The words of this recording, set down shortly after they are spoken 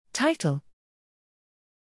Title: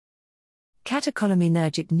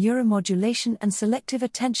 Catecholaminergic neuromodulation and selective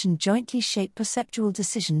attention jointly shape perceptual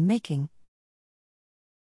decision-making.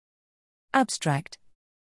 Abstract: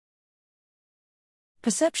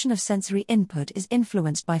 Perception of sensory input is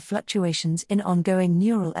influenced by fluctuations in ongoing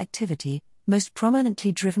neural activity, most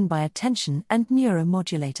prominently driven by attention and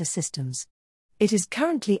neuromodulator systems. It is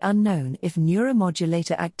currently unknown if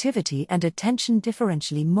neuromodulator activity and attention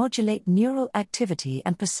differentially modulate neural activity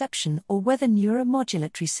and perception, or whether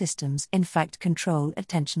neuromodulatory systems in fact control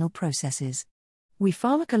attentional processes. We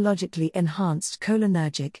pharmacologically enhanced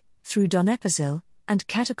cholinergic, through donepezil, and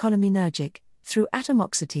catecholaminergic, through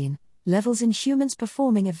atomoxetine, levels in humans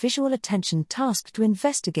performing a visual attention task to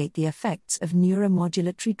investigate the effects of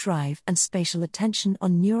neuromodulatory drive and spatial attention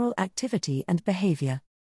on neural activity and behavior.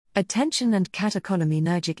 Attention and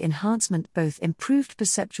catecholaminergic enhancement both improved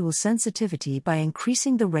perceptual sensitivity by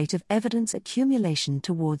increasing the rate of evidence accumulation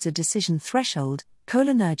towards a decision threshold.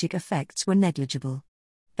 Cholinergic effects were negligible.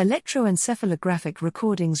 Electroencephalographic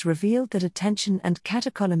recordings revealed that attention and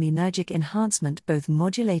catecholaminergic enhancement both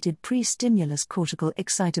modulated pre-stimulus cortical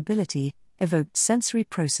excitability, evoked sensory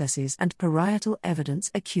processes, and parietal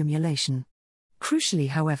evidence accumulation. Crucially,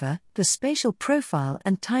 however, the spatial profile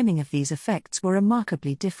and timing of these effects were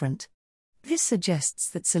remarkably different. This suggests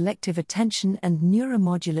that selective attention and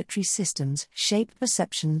neuromodulatory systems shape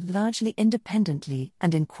perception largely independently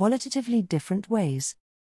and in qualitatively different ways.